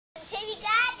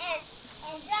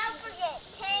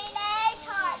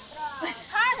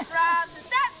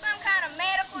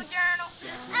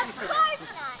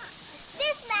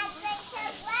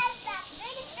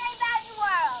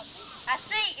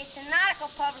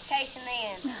qualification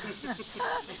then.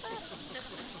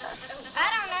 I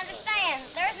don't understand.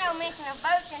 There's no mention of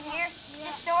boats in here.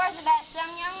 This story's about some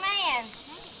young man.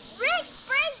 Rick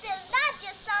Spriggs is not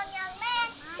just some young man.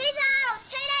 He's an idol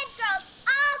teenage girls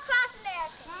all across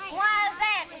America. Why is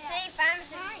that? Is he famous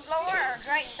explorer or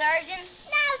great surgeon?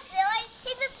 No, silly.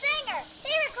 He's a singer.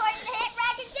 He recorded the hit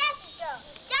Racket Jessica.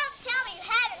 Don't tell me you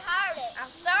haven't heard it.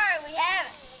 I'm sorry we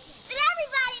haven't. But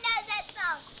everybody knows that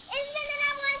song. It's been the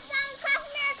 #1 song across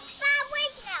America for 5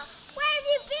 weeks now. Where have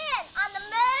you been? On the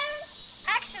moon?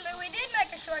 Actually, we did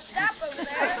make a short stop over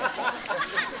there.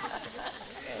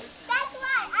 That's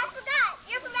right. I forgot.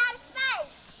 You're from outer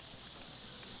space.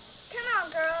 Come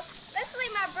on, girls. Let's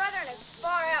leave my brother and his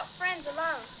far-out friends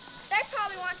alone. They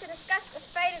probably want to discuss the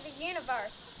fate of the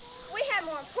universe. We have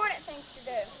more important things to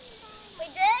do. We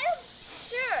do?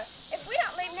 Sure. If we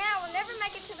don't leave now, we'll never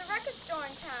make it to the record store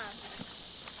in time.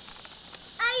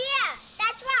 Oh, yeah.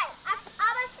 That's right. I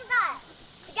almost forgot.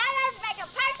 The Go-Go's make a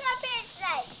personal appearance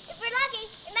today. If we're lucky,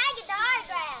 we may get the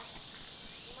autograph.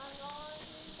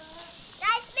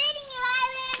 Nice meeting you,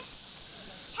 Eileen.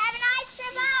 Have a nice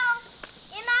trip home.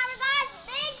 Give my regards to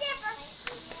Big Dipper.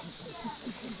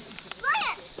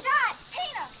 Brent, Dot,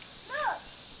 Tina, look.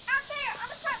 Out there on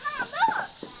the front lawn, look.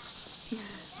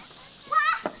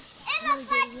 What? It looks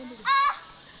like,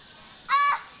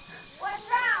 What's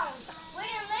wrong? We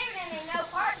didn't leave it in a no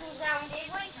parking zone, did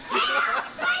we?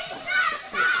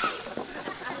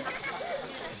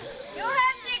 You'll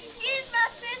have to excuse my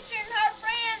sister and her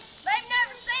friends. They've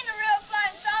never seen a real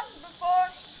flying saucer before.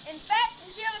 In fact,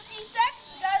 until a few seconds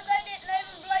ago, they didn't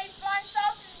even believe flying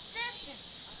saucers existed.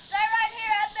 Stay right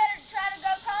here. I'd better try to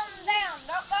go calm them down.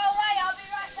 Don't go away. I'll be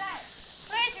right back.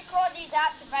 Please record these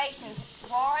observations,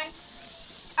 Warren.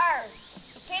 Earth.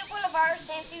 The people of Earth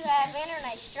seem to have entered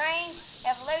a strange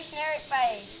evolutionary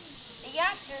phase. The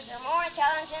youngsters are more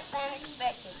intelligent than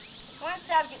expected. One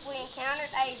subject we encountered,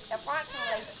 aged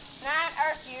approximately 9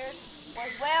 Earth years,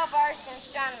 was well versed in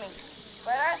astronomy,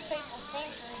 but Earth people seem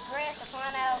to regress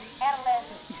upon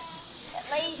adolescence, at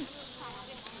least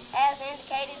as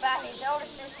indicated by his older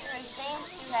sister, who seems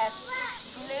to have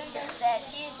delusions that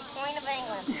she is the Queen of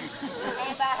England,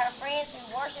 and by her friends who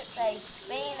worship a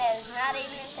being that is not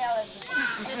even intelligent.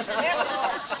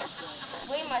 Therefore,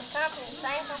 we must come to the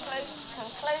same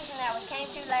conclusion that we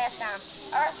came to last time.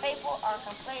 Earth people are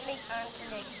completely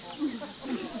unpredictable.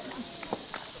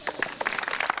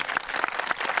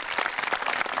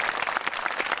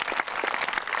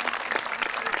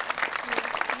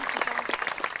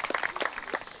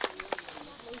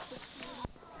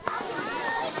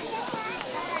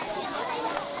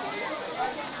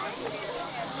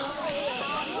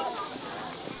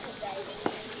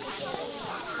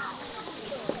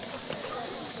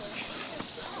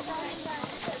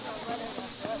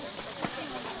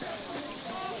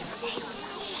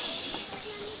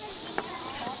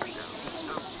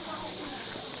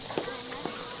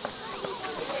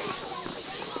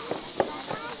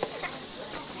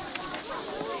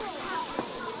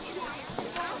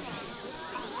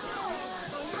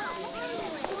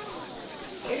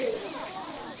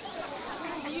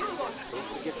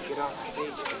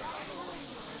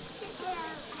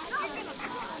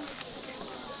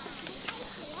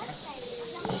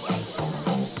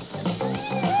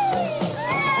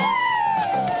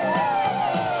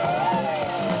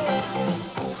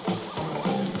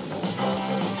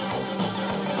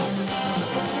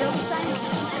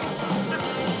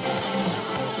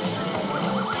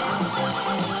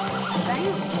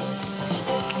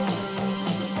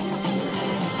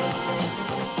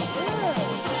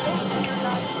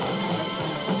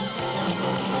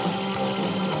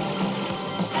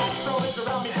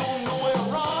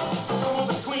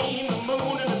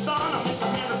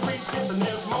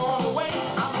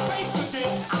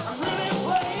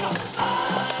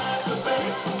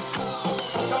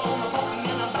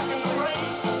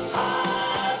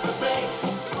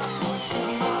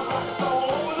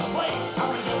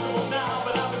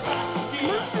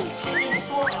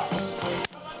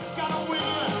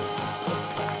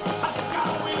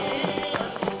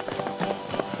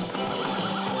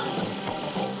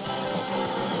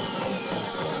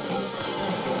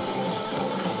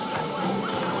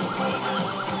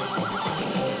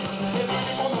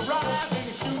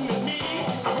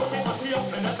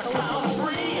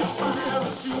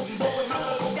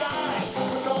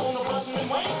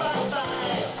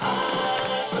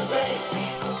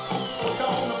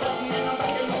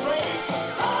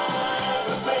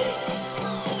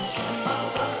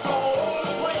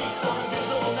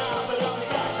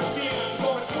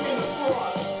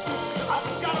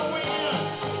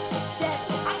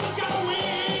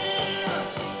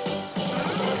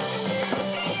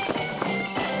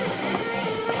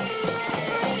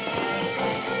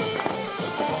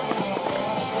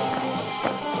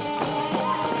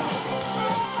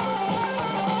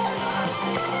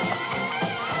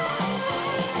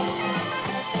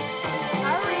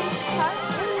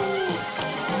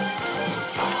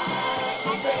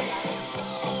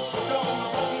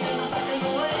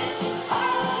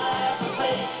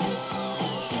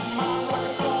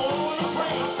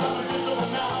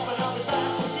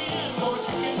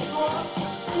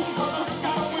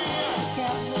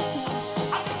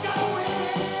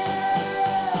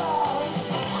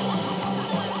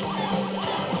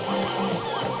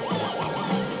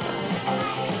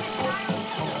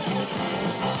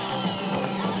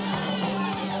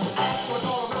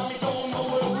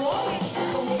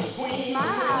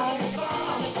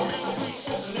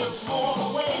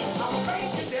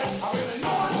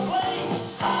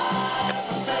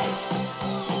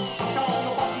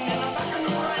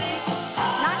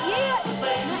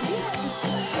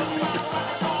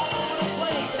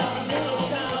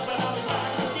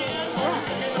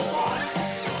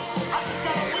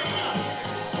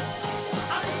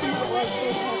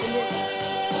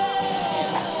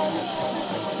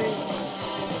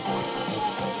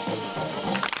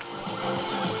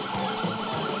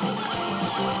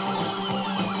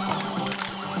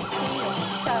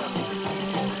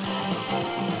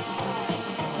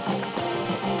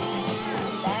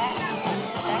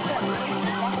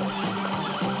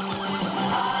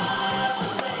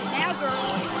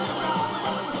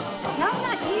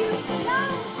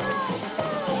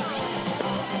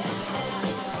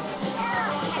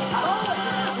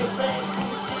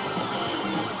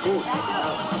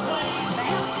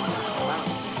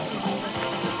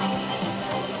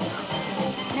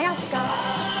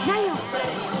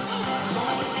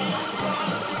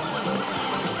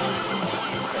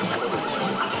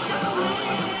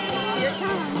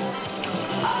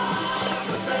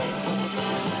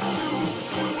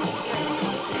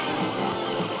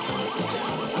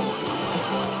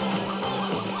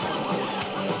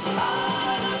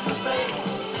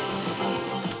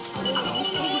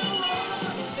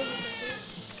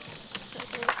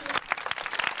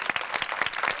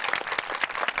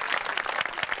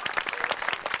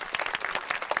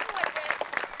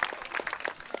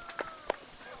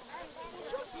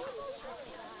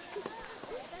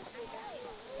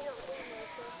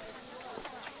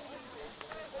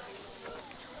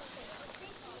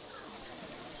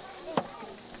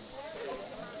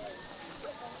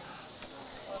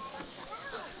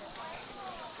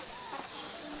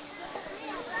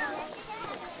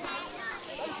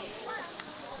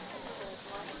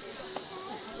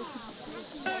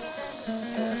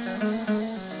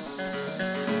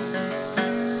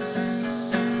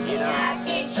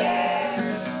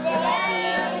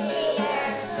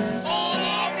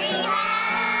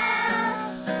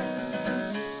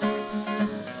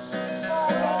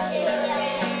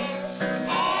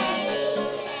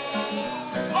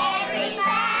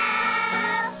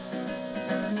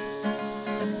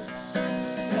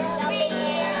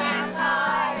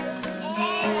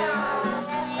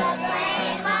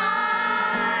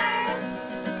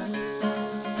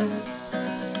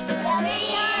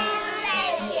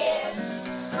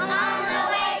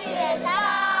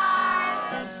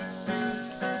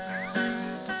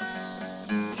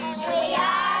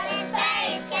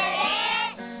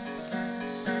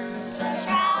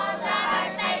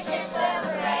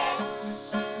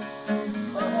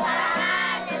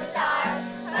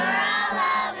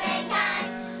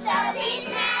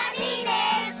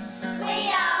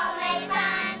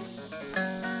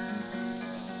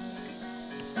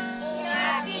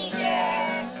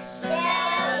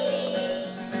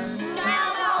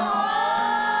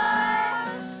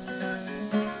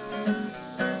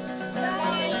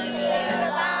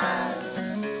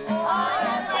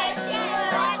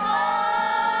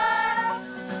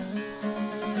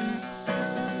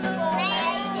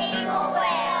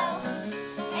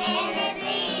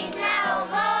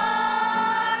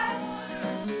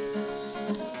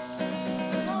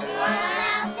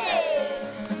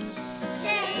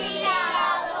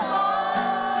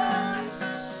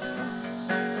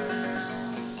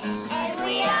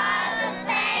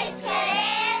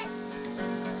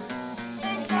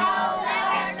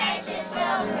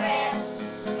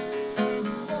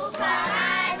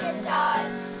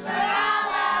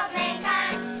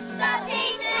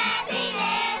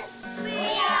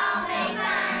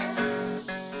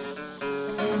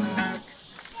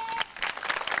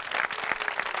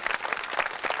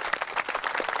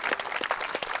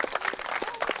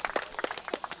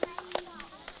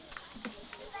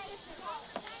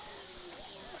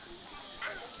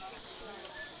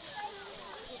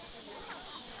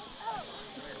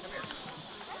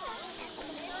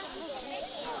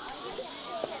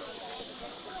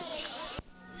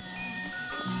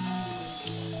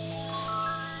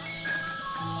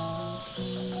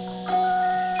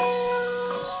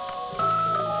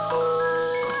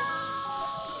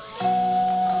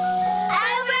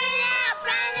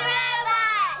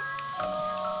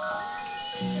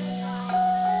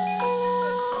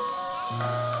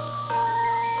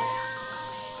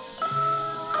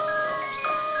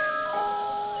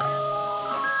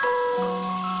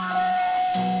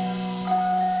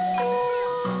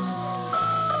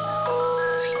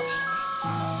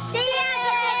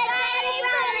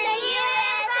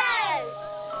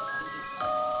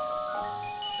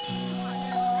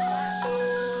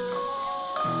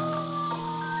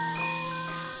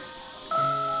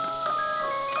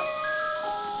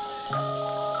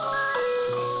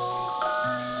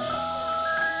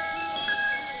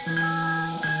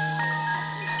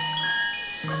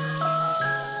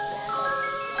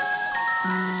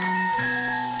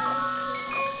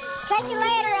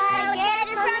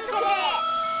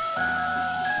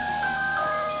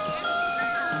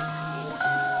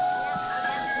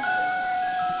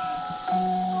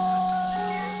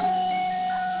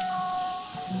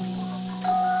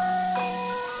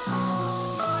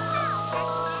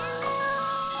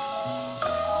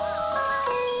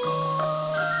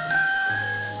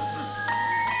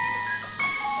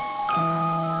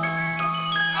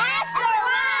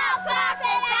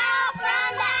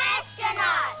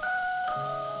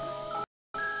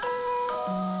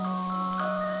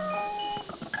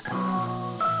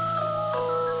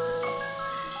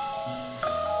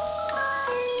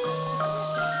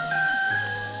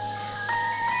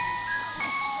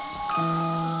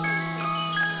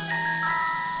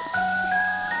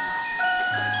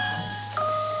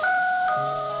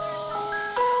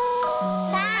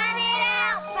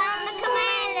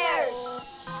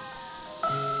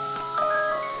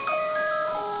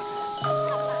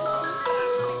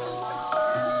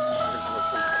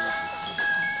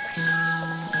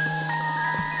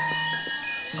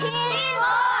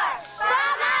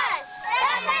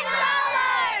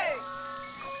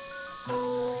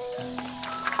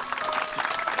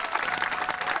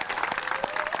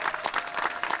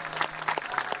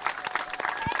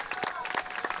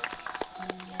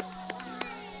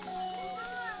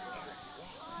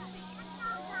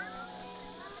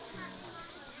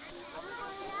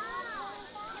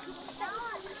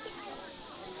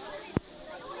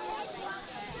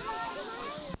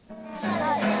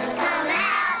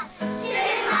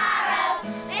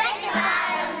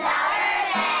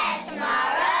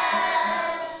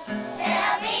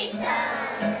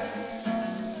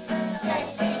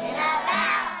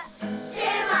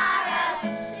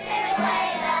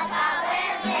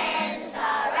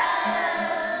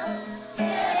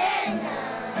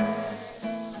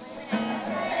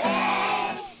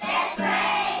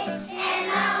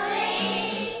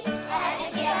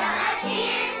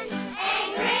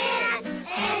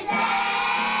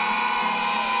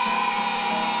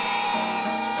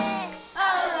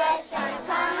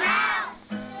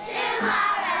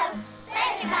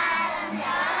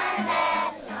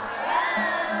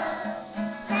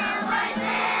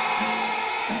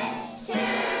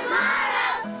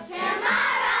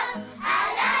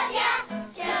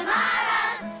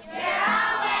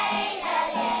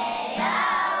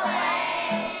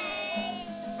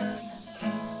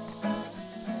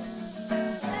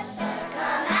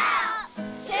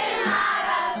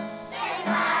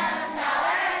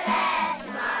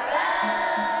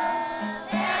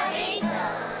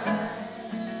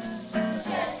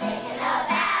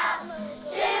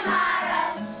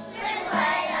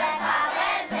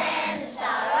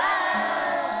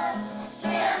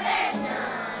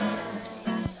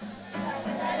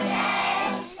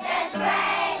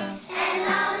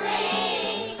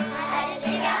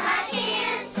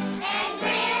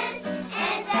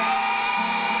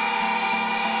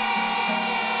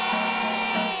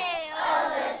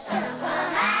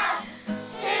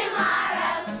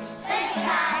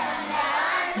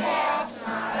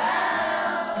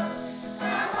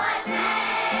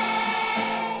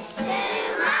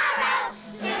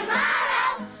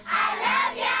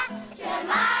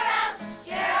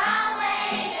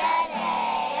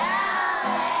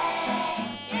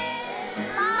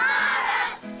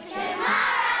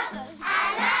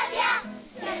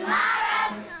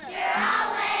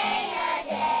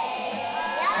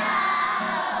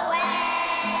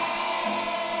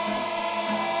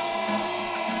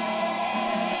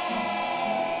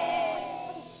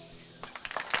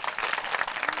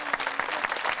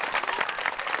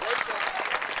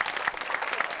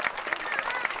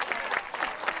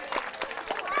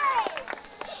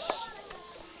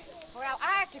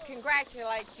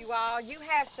 congratulate you all. You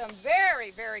have some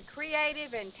very, very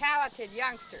creative and talented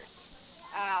youngsters.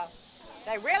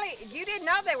 You didn't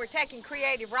know they were taking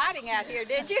creative writing out here,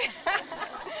 did you?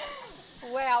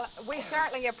 Well, we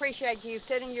certainly appreciate you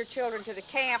sending your children to the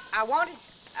camp. I wanted,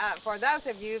 for those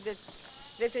of you that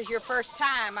this is your first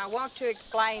time, I want to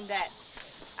explain that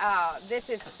this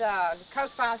is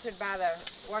co-sponsored by the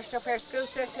Washington Parish School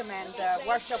System and the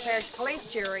Washington Parish Police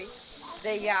Jury.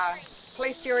 The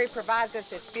Police Jury provides us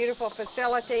this beautiful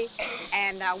facility,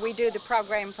 and we do the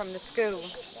program from the school,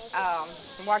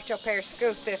 the Washington Parish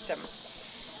School System.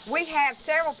 We have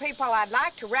several people I'd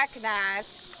like to recognize.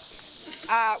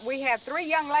 We have 3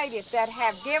 young ladies that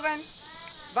have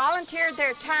volunteered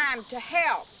their time to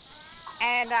help.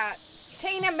 And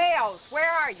Tina Mills, where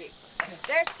are you?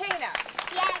 There's Tina.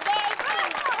 Yeah, there's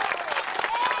Tina.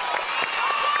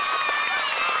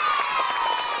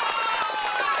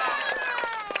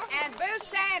 And Boo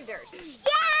Sanders.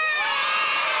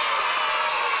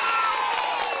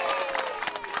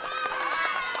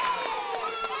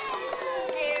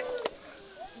 Is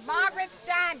Margaret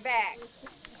Steinbeck.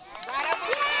 Right over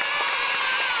here.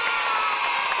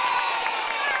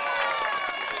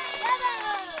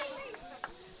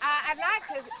 I'd like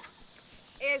to,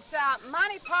 is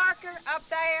Monty Parker up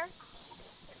there?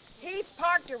 He's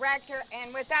park director,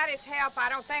 and without his help, I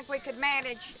don't think we could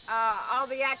manage all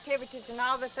the activities and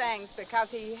all the things, because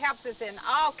he helps us in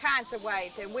all kinds of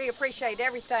ways, and we appreciate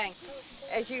everything.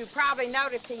 As you probably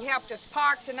noticed, he helped us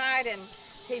park tonight, and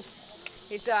he's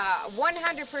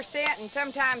 100% and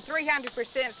sometimes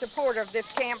 300% supporter of this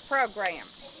camp program.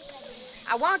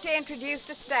 I want to introduce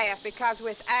the staff, because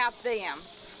without them,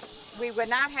 we would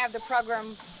not have the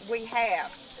program we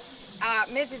have.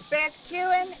 Mrs. Beth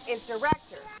Kewen is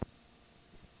director.